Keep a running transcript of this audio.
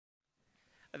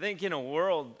I think in a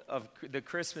world of the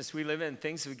Christmas we live in,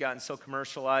 things have gotten so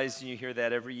commercialized, and you hear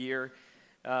that every year,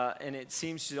 and it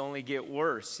seems to only get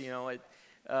worse, and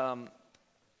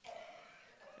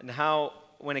how,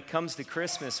 when it comes to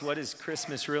Christmas, what does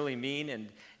Christmas really mean,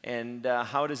 and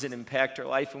how does it impact our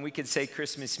life? And we could say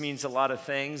Christmas means a lot of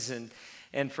things,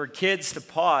 and for kids to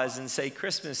pause and say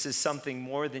Christmas is something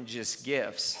more than just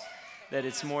gifts, that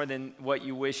it's more than what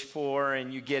you wish for,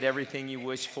 and you get everything you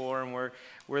wish for, and we're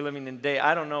living in a day.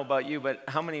 I don't know about you, but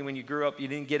how many, when you grew up, you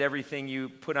didn't get everything you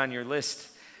put on your list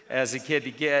as a kid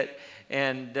to get?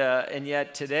 And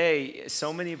yet today,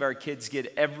 so many of our kids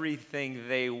get everything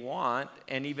they want,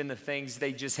 and even the things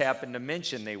they just happened to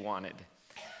mention they wanted.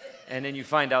 And then you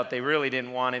find out they really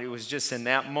didn't want it. It was just in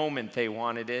that moment they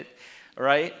wanted it,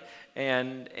 right?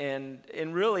 And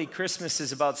really, Christmas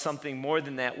is about something more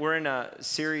than that. We're in a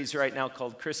series right now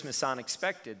called Christmas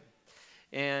Unexpected,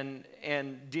 and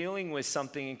dealing with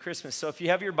something in Christmas. So if you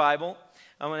have your Bible,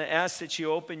 I'm going to ask that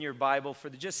you open your Bible for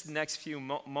just the next few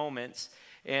moments,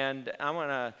 and I'm going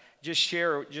to just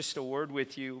share just a word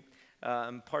with you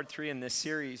in part 3 in this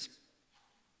series.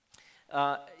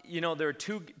 There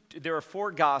are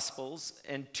 4 Gospels,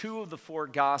 and 2 of the 4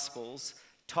 Gospels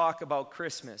talk about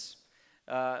Christmas.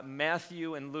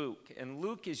 Matthew and Luke. And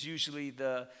Luke is usually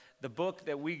the book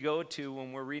that we go to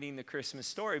when we're reading the Christmas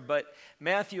story. But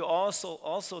Matthew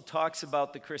also talks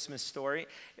about the Christmas story.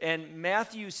 And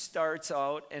Matthew starts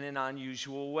out in an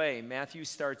unusual way. Matthew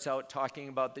starts out talking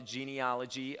about the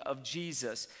genealogy of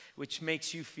Jesus, which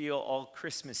makes you feel all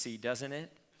Christmassy, doesn't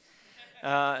it?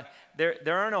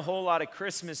 There aren't a whole lot of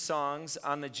Christmas songs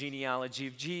on the genealogy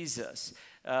of Jesus.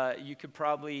 You could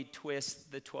probably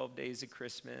twist the 12 Days of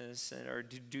Christmas or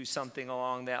do something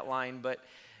along that line, but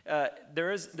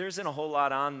there isn't a whole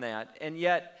lot on that. And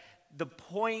yet, the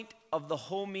point of the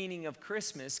whole meaning of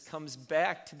Christmas comes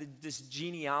back to this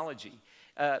genealogy.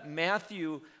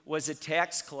 Matthew was a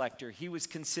tax collector. He was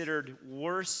considered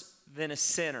worse than a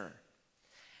sinner.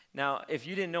 Now, if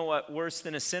you didn't know what worse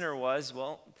than a sinner was,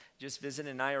 well, just visit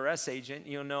an IRS agent.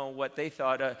 You'll know what they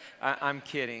thought. I'm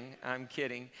kidding.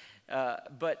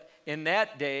 But in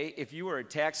that day, if you were a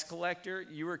tax collector,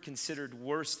 you were considered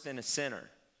worse than a sinner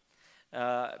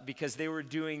because they were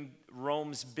doing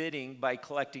Rome's bidding by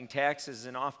collecting taxes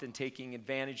and often taking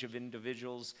advantage of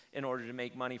individuals in order to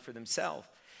make money for themselves.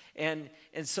 And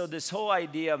so this whole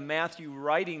idea of Matthew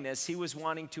writing this, he was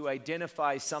wanting to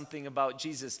identify something about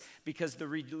Jesus because the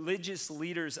religious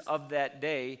leaders of that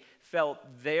day felt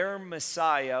their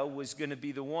Messiah was going to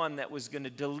be the one that was going to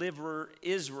deliver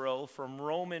Israel from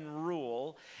Roman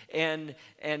rule, and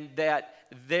that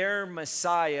their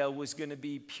Messiah was going to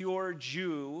be pure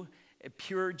Jew,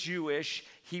 pure Jewish.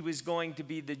 He was going to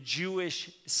be the Jewish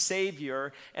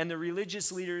Savior, and the religious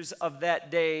leaders of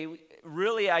that day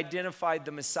really identified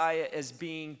the Messiah as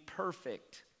being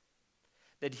perfect,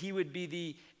 that he would be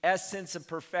the essence of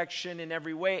perfection in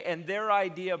every way, and their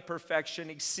idea of perfection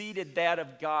exceeded that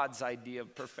of God's idea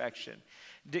of perfection.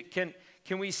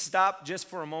 Can we stop just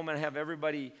for a moment and have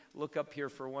everybody look up here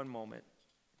for one moment?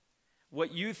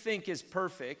 What you think is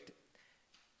perfect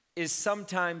is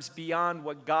sometimes beyond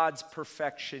what God's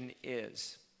perfection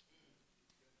is.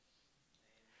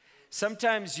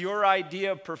 Sometimes your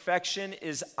idea of perfection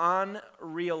is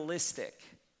unrealistic.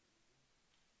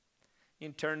 You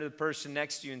can turn to the person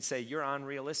next to you and say, "You're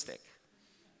unrealistic."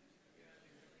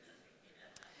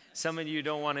 Some of you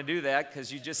don't want to do that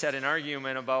because you just had an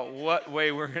argument about what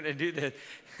way we're going to do this.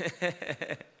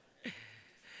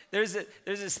 There's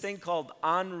this thing called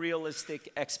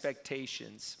unrealistic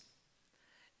expectations.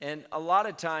 And a lot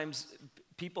of times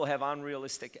people have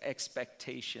unrealistic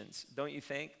expectations, don't you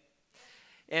think?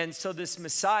 And so this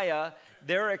Messiah,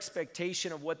 their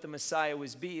expectation of what the Messiah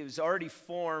was already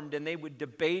formed, and they would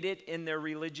debate it in their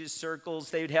religious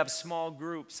circles. They would have small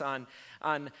groups on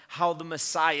how the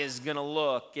Messiah is going to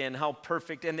look and how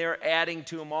perfect, and they're adding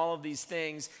to him all of these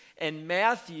things. And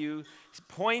Matthew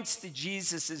points to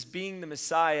Jesus as being the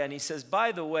Messiah, and he says,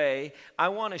 by the way, I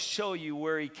want to show you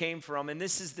where he came from. And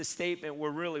this is the statement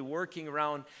we're really working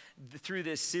around through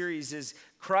this series, is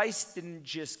Christ didn't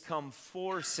just come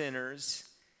for sinners,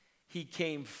 he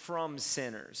came from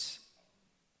sinners.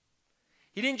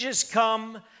 He didn't just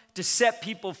come to set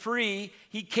people free.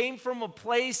 He came from a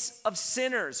place of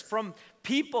sinners, from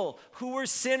people who were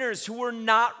sinners, who were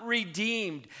not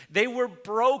redeemed. They were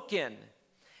broken.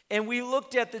 And we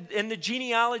looked at and the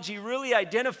genealogy really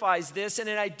identifies this, and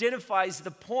it identifies the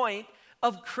point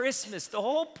of Christmas, the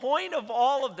whole point of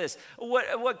all of this,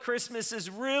 what Christmas is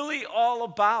really all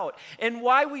about, and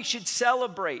why we should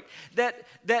celebrate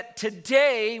that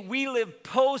today we live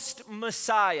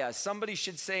post-Messiah. Somebody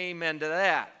should say amen to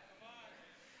that.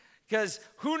 Because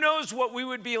who knows what we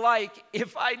would be like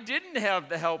if I didn't have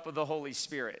the help of the Holy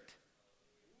Spirit.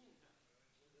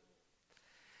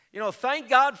 You know, thank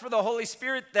God for the Holy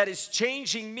Spirit that is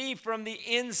changing me from the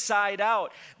inside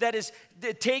out, that is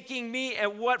taking me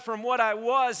from what I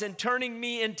was and turning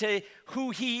me into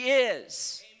who He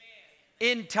is.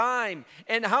 Amen. In time.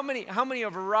 And how many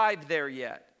have arrived there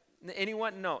yet?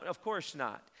 Anyone? No, of course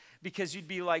not. Because you'd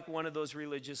be like one of those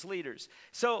religious leaders.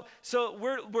 So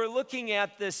we're looking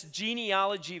at this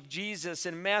genealogy of Jesus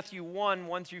in Matthew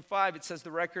 1 through 5. It says the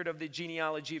record of the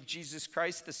genealogy of Jesus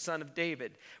Christ, the son of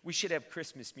David. We should have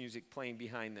Christmas music playing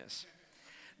behind this.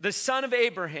 The son of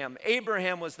Abraham.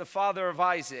 Abraham was the father of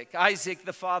Isaac. Isaac,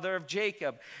 the father of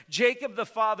Jacob. Jacob, the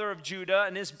father of Judah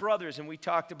and his brothers. And we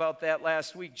talked about that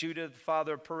last week. Judah, the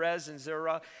father of Perez and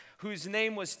Zerah, whose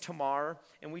name was Tamar,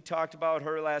 and we talked about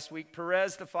her last week.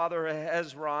 Perez, the father of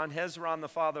Hezron. Hezron, the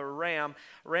father of Ram.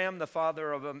 Ram, the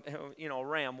father of,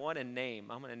 Ram. What a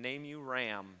name. I'm going to name you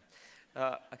Ram.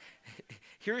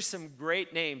 Here's some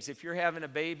great names. If you're having a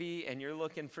baby and you're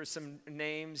looking for some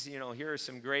names, here are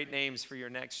some great names for your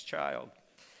next child.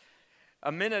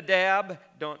 Aminadab,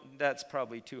 that's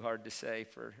probably too hard to say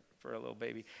for a little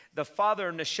baby. The father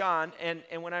of Nahshon,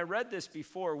 and when I read this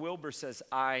before, Wilbur says,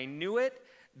 I knew it.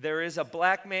 There is a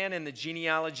black man in the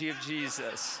genealogy of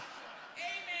Jesus.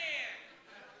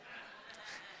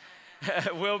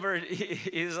 Amen. Wilbur,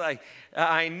 he's like,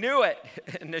 I knew it.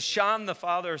 Nahshon, the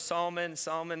father of Solomon.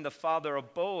 Solomon, the father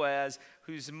of Boaz,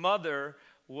 whose mother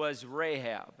was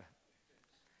Rahab.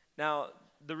 Now,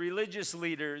 the religious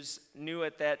leaders knew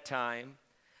at that time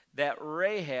that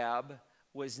Rahab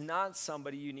was not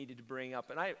somebody you needed to bring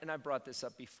up. And I brought this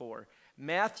up before.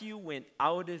 Matthew went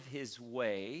out of his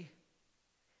way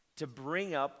to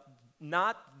bring up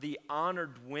not the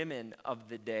honored women of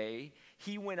the day.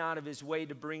 He went out of his way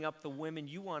to bring up the women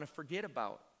you want to forget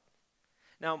about.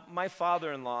 Now, my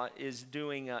father-in-law is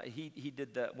doing,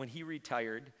 when he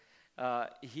retired,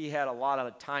 he had a lot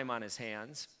of time on his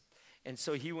hands. And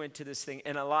so he went to this thing,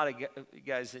 and a lot of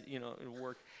guys that,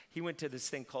 work, he went to this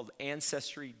thing called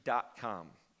Ancestry.com,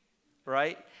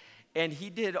 right? And he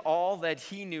did all that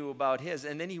he knew about his,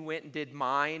 and then he went and did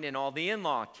mine and all the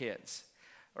in-law kids.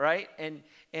 Right? And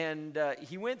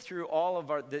he went through all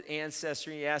of the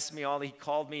ancestry. He asked me he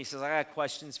called me. He says, I got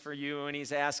questions for you. And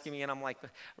he's asking me. And I'm like,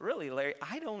 really, Larry?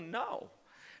 I don't know.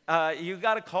 You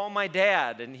got to call my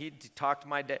dad. And he talked to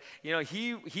my dad.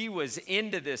 He was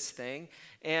into this thing.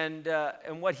 And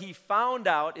what he found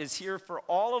out is here for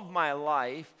all of my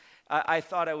life, I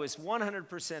thought I was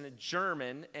 100% a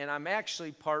German. And I'm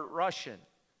actually part Russian.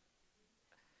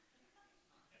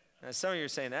 Now, some of you are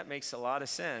saying that makes a lot of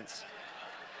sense.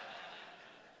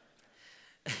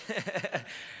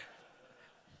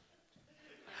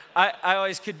 I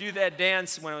always could do that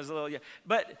dance when I was a little young.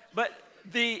 But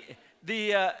and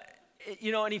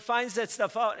he finds that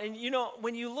stuff out. And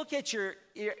when you look at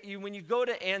when you go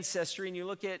to Ancestry and you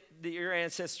look at your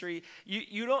ancestry,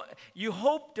 you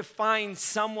hope to find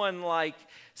someone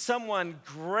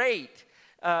great.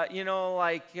 I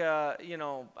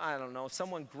don't know,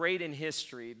 someone great in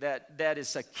history that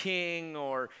is a king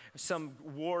or some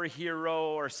war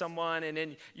hero or someone, and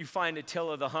then you find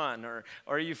Attila the Hun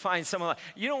or you find someone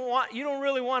you don't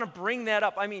really want to bring that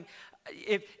up. I mean,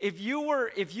 if you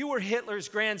were Hitler's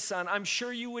grandson, I'm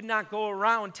sure you would not go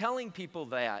around telling people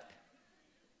that,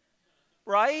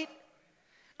 right?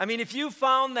 I mean, if you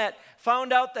found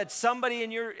out that somebody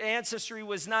in your ancestry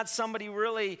was not somebody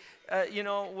really,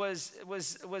 was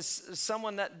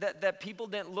someone that people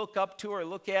didn't look up to or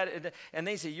look at, and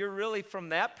they say, you're really from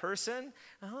that person?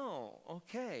 Oh,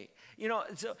 okay.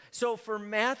 So for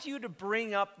Matthew to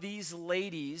bring up these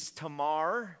ladies,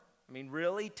 Tamar, I mean,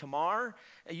 really, Tamar?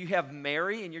 You have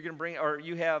Mary, and you're going to bring, or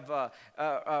you have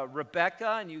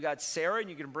Rebecca, and you got Sarah, and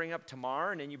you're going to bring up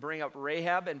Tamar, and then you bring up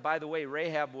Rahab. And by the way,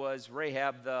 Rahab was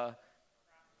a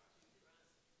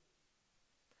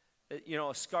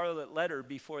scarlet letter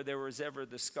before there was ever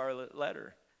the scarlet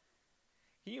letter.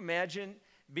 Can you imagine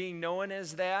being known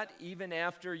as that, even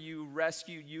after you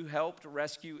helped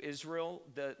rescue Israel,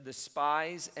 the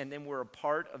spies, and then were a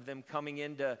part of them coming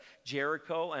into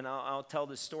Jericho? And I'll tell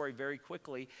this story very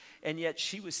quickly. And yet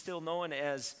she was still known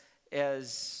as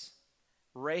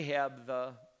Rahab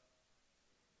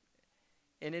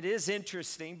and it is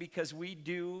interesting because we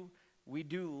do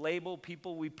label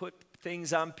people, we put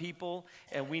things on people,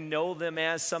 and we know them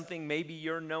as something. Maybe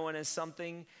you're known as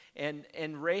something,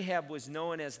 And Rahab was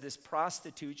known as this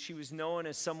prostitute. She was known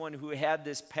as someone who had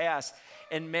this past.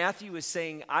 And Matthew is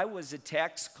saying, I was a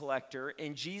tax collector,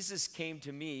 and Jesus came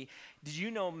to me. Did you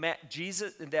know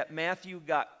that Matthew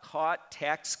got caught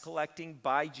tax collecting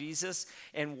by Jesus?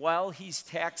 And while he's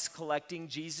tax collecting,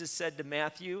 Jesus said to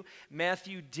Matthew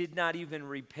did not even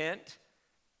repent.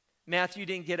 Matthew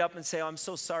didn't get up and say, oh, I'm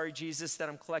so sorry, Jesus, that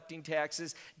I'm collecting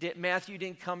taxes. Matthew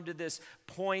didn't come to this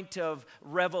point of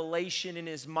revelation in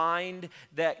his mind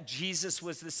that Jesus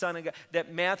was the Son of God,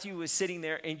 that Matthew was sitting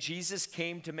there, and Jesus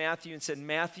came to Matthew and said,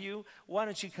 Matthew, why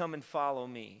don't you come and follow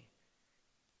me?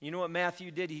 You know what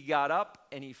Matthew did? He got up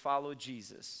and he followed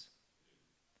Jesus.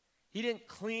 He didn't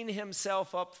clean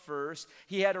himself up first.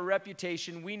 He had a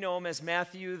reputation. We know him as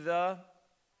Matthew the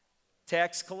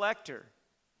tax collector.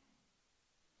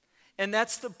 And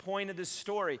that's the point of the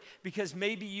story, because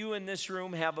maybe you in this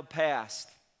room have a past.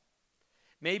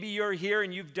 Maybe you're here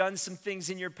and you've done some things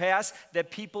in your past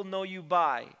that people know you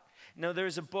by. Now,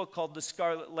 there's a book called The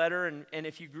Scarlet Letter, and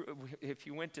if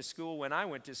you went to school, when I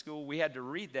went to school, we had to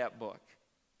read that book.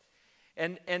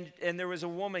 And there was a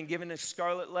woman given a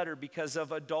scarlet letter because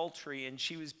of adultery, and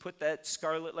she was put that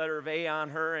scarlet letter of A on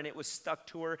her, and it was stuck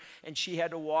to her, and she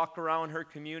had to walk around her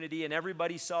community, and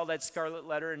everybody saw that scarlet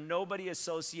letter, and nobody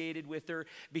associated with her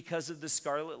because of the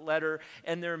scarlet letter.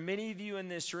 And there are many of you in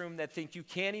this room that think you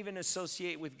can't even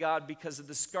associate with God because of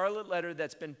the scarlet letter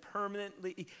that's been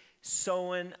permanently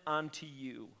sewn onto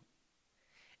you.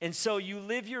 And so you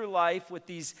live your life with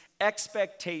these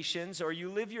expectations, or you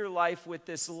live your life with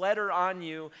this letter on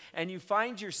you, and you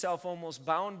find yourself almost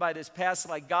bound by this past,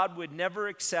 like God would never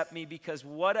accept me because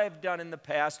what I've done in the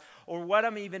past, or what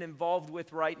I'm even involved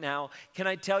with right now. Can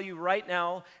I tell you right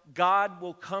now, God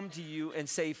will come to you and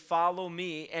say, follow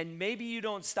me. And maybe you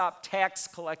don't stop tax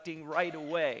collecting right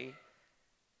away,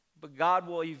 but God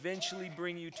will eventually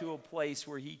bring you to a place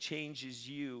where he changes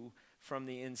you from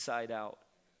the inside out.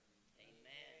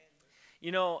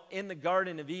 You know, in the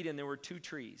Garden of Eden, there were two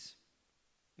trees.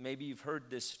 Maybe you've heard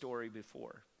this story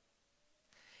before.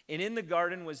 And in the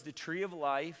garden was the tree of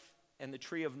life and the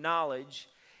tree of knowledge.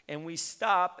 And we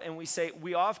stop and we say,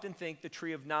 we often think the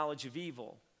tree of knowledge of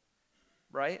evil,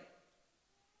 right?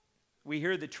 We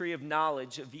hear the tree of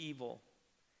knowledge of evil.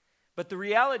 But the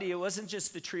reality, it wasn't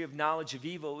just the tree of knowledge of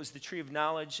evil, it was the tree of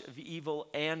knowledge of evil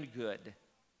and good.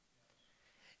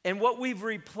 And what we've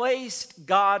replaced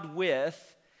God with,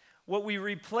 what we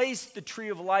replaced the tree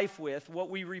of life with, what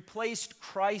we replaced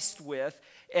Christ with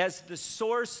as the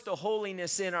source, the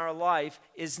holiness in our life,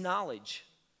 is knowledge.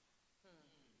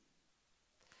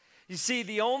 You see,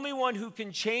 the only one who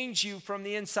can change you from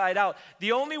the inside out,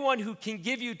 the only one who can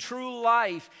give you true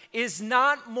life, is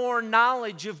not more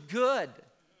knowledge of good.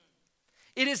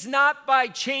 It is not by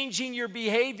changing your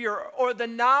behavior or the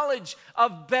knowledge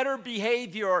of better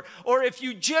behavior, or if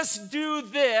you just do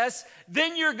this,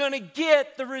 then you're going to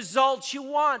get the results you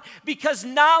want, because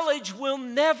knowledge will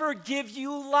never give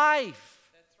you life.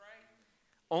 That's right.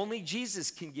 Only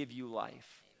Jesus can give you life.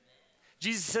 Amen.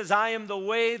 Jesus says, I am the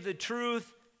way, the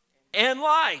truth, and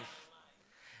life.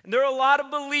 And there are a lot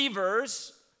of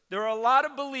believers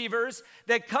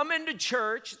that come into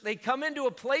church, they come into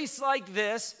a place like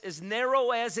this, as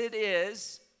narrow as it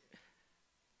is,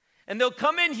 and they'll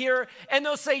come in here and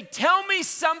they'll say, tell me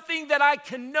something that I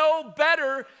can know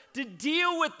better to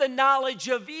deal with the knowledge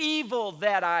of evil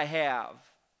that I have.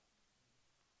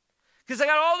 Because I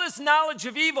got all this knowledge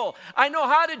of evil. I know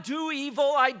how to do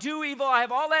evil. I do evil. I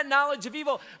have all that knowledge of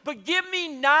evil. But give me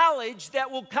knowledge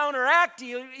that will counteract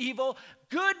evil.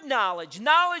 Good knowledge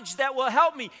that will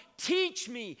help me, teach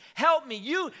me, help me.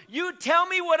 You tell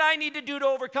me what I need to do to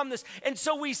overcome this. And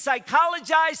so we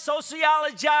psychologize,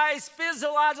 sociologize,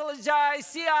 physiologize,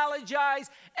 theologize,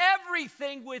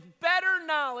 everything with better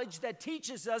knowledge that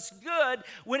teaches us good,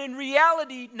 when in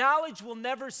reality, knowledge will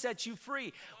never set you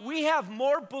free. We have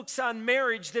more books on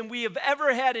marriage than we have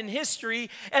ever had in history,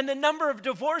 and the number of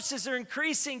divorces are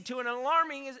increasing to an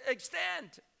alarming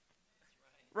extent.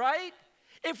 Right?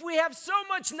 If we have so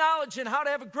much knowledge in how to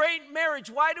have a great marriage,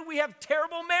 why do we have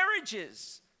terrible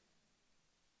marriages?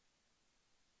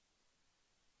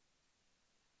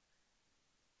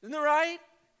 Isn't that right?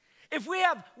 If we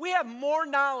have more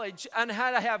knowledge on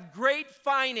how to have great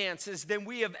finances than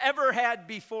we have ever had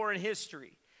before in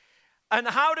history. and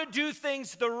how to do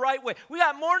things the right way. We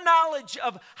got more knowledge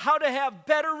of how to have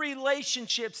better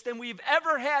relationships than we've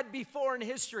ever had before in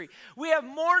history. We have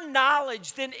more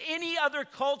knowledge than any other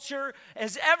culture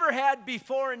has ever had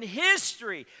before in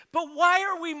history. But why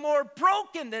are we more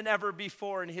broken than ever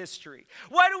before in history?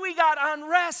 Why do we got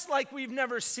unrest like we've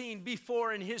never seen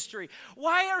before in history?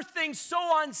 Why are things so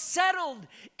unsettled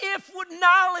if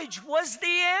knowledge was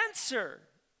the answer?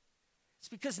 It's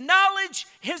because knowledge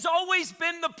has always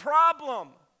been the problem.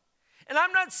 And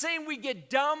I'm not saying we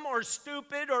get dumb or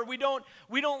stupid or we don't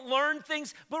learn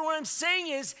things, but what I'm saying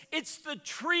is it's the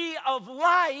tree of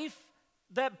life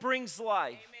that brings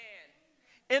life.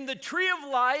 Amen. And the tree of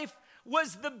life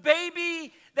was the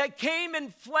baby that came in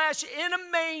flesh in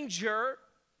a manger.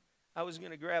 I was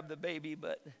going to grab the baby,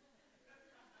 but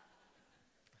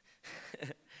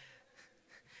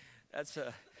that's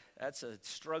a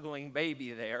struggling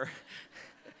baby there.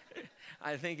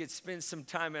 I think it spent some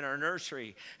time in our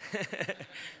nursery.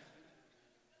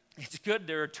 It's good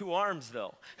there are two arms,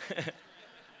 though.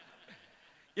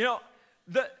 You know,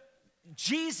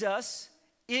 Jesus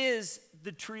is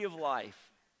the tree of life.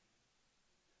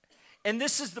 And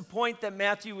this is the point that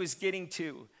Matthew is getting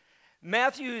to.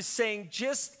 Matthew is saying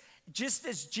just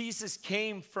as Jesus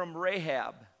came from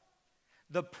Rahab,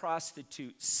 the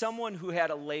prostitute, someone who had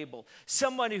a label,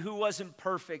 someone who wasn't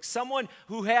perfect, someone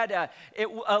who had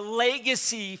a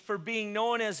legacy for being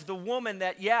known as the woman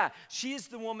that, yeah, she is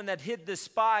the woman that hid the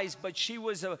spies, but she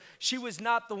was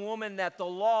not the woman that the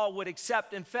law would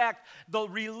accept. In fact, the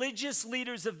religious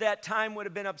leaders of that time would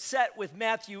have been upset with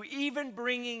Matthew even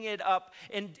bringing it up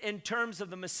in terms of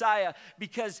the Messiah,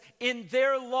 because in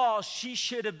their law, she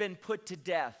should have been put to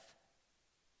death.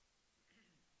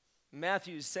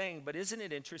 Matthew is saying, but isn't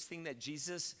it interesting that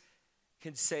Jesus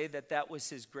can say that was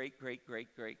his great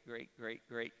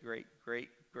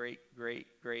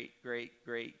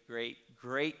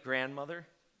grandmother?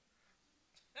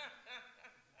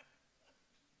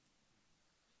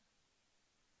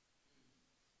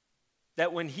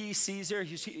 That when he sees her,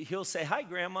 he'll say, "Hi,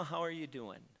 Grandma, how are you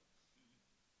doing?"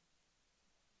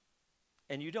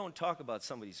 And you don't talk about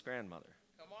somebody's grandmother.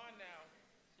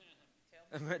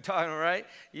 I'm talking, right?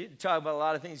 You talk about a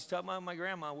lot of things. You talk about my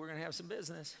grandma, we're going to have some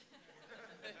business.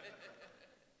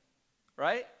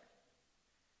 Right?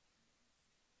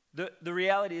 The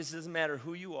reality is it doesn't matter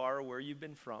who you are or where you've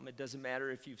been from. It doesn't matter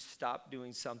if you've stopped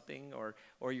doing something or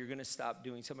you're going to stop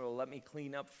doing something. Well, let me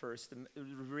clean up first. The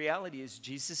reality is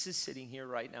Jesus is sitting here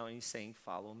right now and he's saying,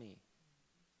 "Follow me."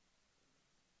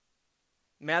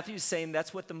 Matthew's saying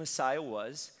that's what the Messiah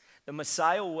was. The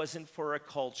Messiah wasn't for a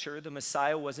culture. The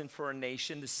Messiah wasn't for a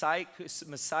nation. The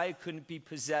Messiah couldn't be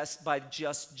possessed by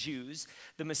just Jews.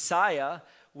 The Messiah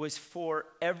was for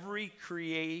every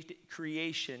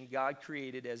creation God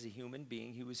created as a human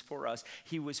being. He was for us.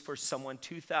 He was for someone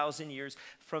 2,000 years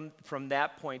from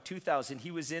that point. 2,000. He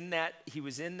was in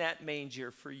that manger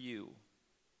for you.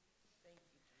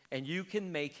 And you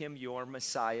can make him your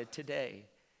Messiah today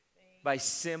by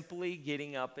simply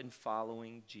getting up and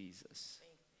following Jesus.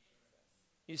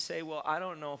 You say, "Well, I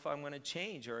don't know if I'm going to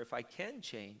change or if I can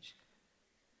change."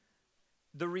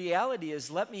 The reality is,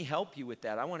 let me help you with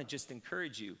that. I want to just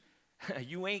encourage you.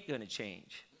 You ain't going to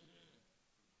change.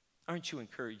 Aren't you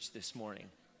encouraged this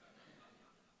morning?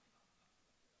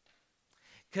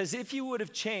 Because if you would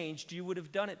have changed, you would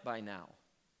have done it by now.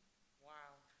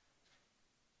 Wow.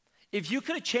 If you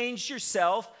could have changed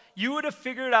yourself, you would have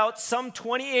figured out some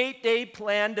 28-day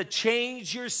plan to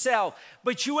change yourself.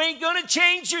 But you ain't going to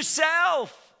change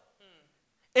yourself.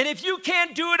 And if you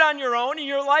can't do it on your own and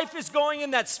your life is going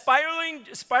in that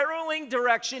spiraling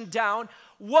direction down,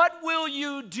 what will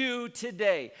you do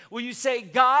today? Will you say,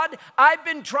 "God, I've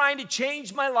been trying to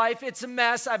change my life. It's a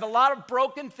mess. I have a lot of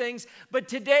broken things. But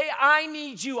today I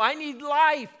need you. I need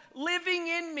life living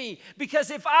in me. Because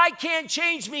if I can't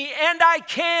change me, and I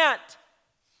can't,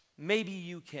 maybe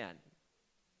you can."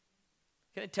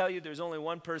 Can I tell you there's only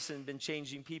one person who's been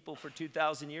changing people for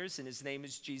 2,000 years, and his name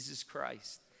is Jesus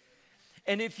Christ.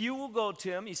 And if you will go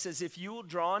to him, he says, "If you will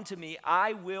draw unto me,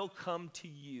 I will come to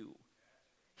you."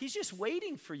 He's just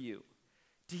waiting for you.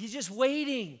 He's just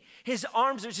waiting. His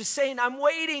arms are just saying, "I'm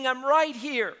waiting. I'm right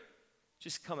here.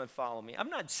 Just come and follow me."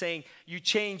 I'm not saying you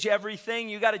change everything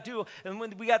you got to do. And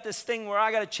when we got this thing where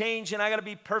I got to change and I got to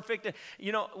be perfect.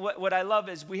 You know, what I love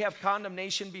is we have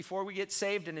condemnation before we get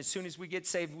saved. And as soon as we get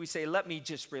saved, we say, "Let me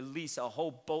just release a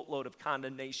whole boatload of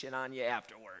condemnation on you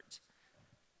afterwards."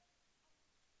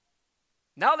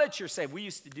 Now that you're saved, we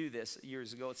used to do this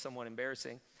years ago. It's somewhat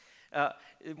embarrassing.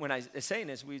 When I was saying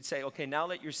this, we'd say, "Okay, now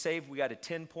that you're saved, we got a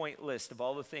 10-point list of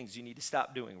all the things you need to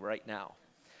stop doing right now."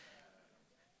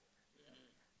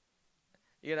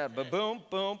 You got a boom,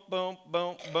 boom, boom,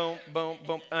 boom, boom, boom,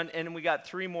 boom. And we got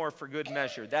 3 more for good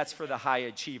measure. That's for the high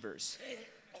achievers.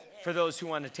 For those who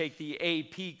want to take the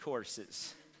AP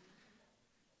courses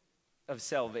of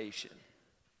salvation.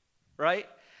 Right?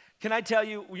 Can I tell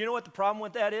you, you know what the problem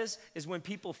with that is? Is when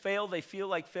people fail, they feel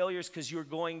like failures because you're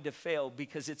going to fail,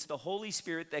 because it's the Holy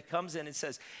Spirit that comes in and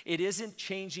says, it isn't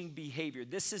changing behavior.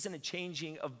 This isn't a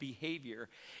changing of behavior.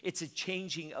 It's a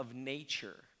changing of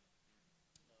nature.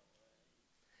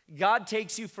 God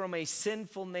takes you from a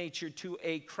sinful nature to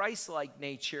a Christ-like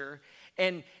nature,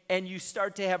 and you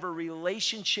start to have a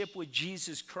relationship with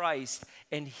Jesus Christ,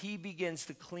 and he begins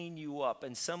to clean you up.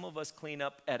 And some of us clean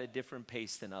up at a different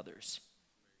pace than others.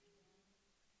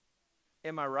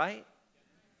 Am I right?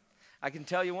 I can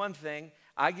tell you one thing.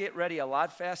 I get ready a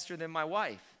lot faster than my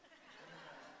wife.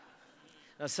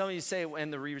 Now, some of you say,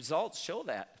 and the results show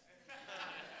that.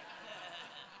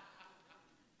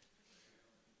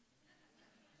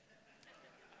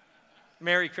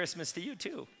 Merry Christmas to you,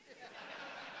 too.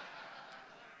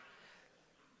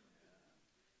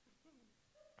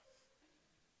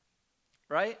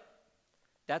 Right?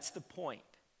 That's the point.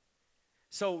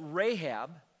 So Rahab,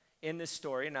 in this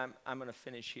story, and I'm going to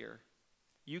finish here.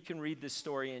 You can read this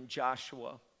story in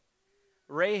Joshua.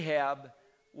 Rahab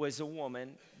was a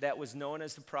woman that was known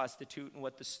as the prostitute, and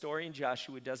what the story in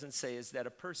Joshua doesn't say is that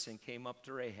a person came up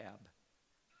to Rahab.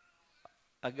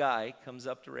 A guy comes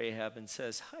up to Rahab and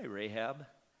says, "Hi, Rahab.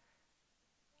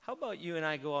 How about you and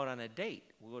I go out on a date?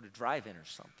 We'll go to drive-in or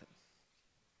something."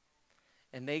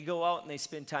 And they go out and they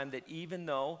spend time. That even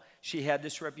though she had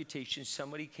this reputation,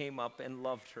 somebody came up and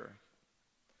loved her.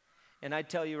 And I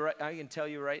can tell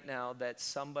you right now that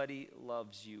somebody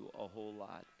loves you a whole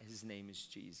lot. His name is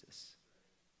Jesus.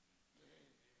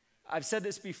 I've said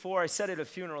this before. I said at a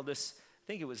funeral I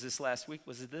think it was this last week.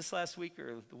 Was it this last week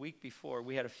or the week before?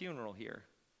 We had a funeral here.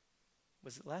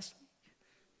 Was it last week?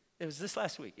 It was this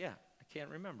last week, yeah. I can't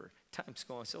remember. Time's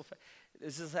going so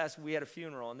fast. We had a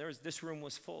funeral, and this room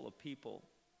was full of people.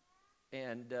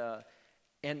 And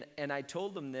I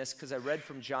told them this because I read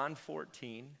from John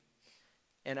 14,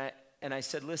 and I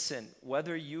said, listen,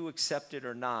 whether you accept it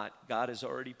or not, God has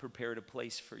already prepared a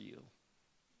place for you.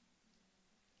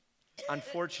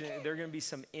 Unfortunately, there are going to be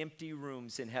some empty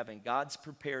rooms in heaven. God's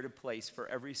prepared a place for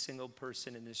every single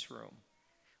person in this room,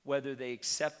 whether they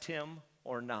accept him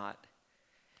or not.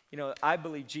 You know, I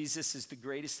believe Jesus is the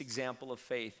greatest example of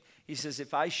faith. He says,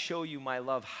 if I show you my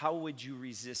love, how would you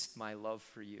resist my love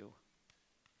for you?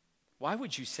 Why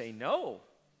would you say no?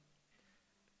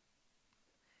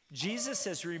 Jesus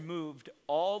has removed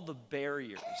all the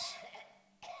barriers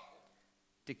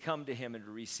to come to him and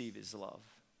to receive his love.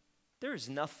 There is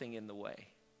nothing in the way.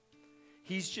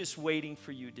 He's just waiting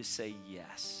for you to say,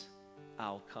 yes,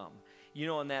 I'll come. You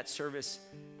know, in that service,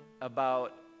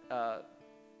 about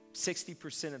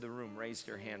 60% of the room raised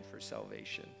their hand for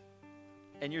salvation.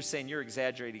 And you're saying you're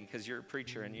exaggerating because you're a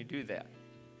preacher and you do that.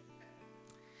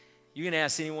 You can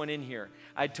ask anyone in here.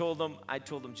 I told them,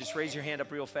 just raise your hand up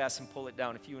real fast and pull it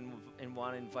down if you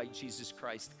want to invite Jesus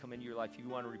Christ to come into your life. If you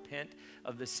want to repent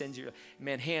of the sins of your life.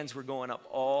 Man, hands were going up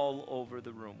all over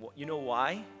the room. You know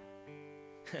why?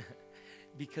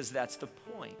 Because that's the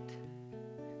point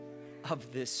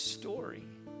of this story.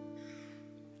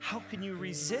 How can you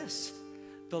resist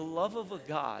the love of a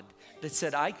God that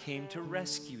said, I came to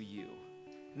rescue you?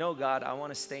 No, God, I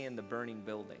want to stay in the burning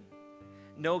building.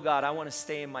 No, God, I want to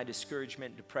stay in my discouragement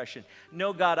and depression.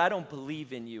 No, God, I don't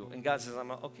believe in you. And God says,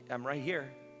 I'm right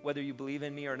here. Whether you believe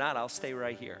in me or not, I'll stay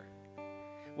right here.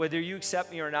 Whether you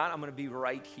accept me or not, I'm going to be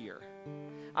right here.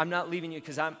 I'm not leaving you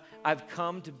because I've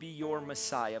come to be your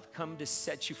Messiah. I've come to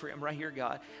set you free. I'm right here,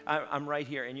 God. I'm right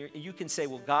here. And you can say,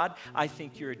 well, God, I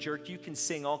think you're a jerk. You can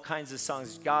sing all kinds of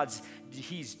songs.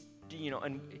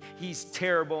 And he's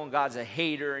terrible, and God's a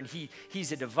hater, and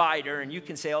he's a divider, and you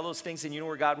can say all those things, and you know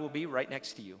where God will be? Right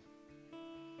next to you.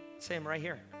 Say him right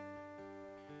here.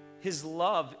 His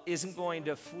love isn't going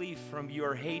to flee from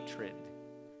your hatred.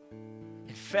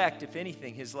 In fact, if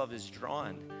anything, his love is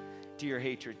drawn to your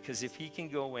hatred, because if he can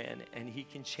go in and he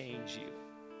can change you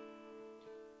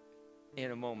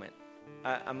in a moment.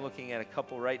 I'm looking at a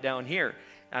couple right down here.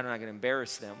 I'm not going to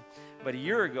embarrass them. But a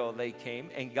year ago they came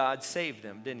and God saved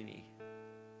them, didn't he?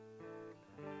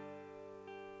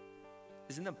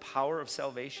 Isn't the power of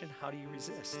salvation? How do you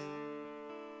resist?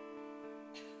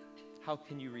 How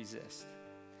can you resist?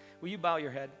 Will you bow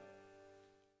your head?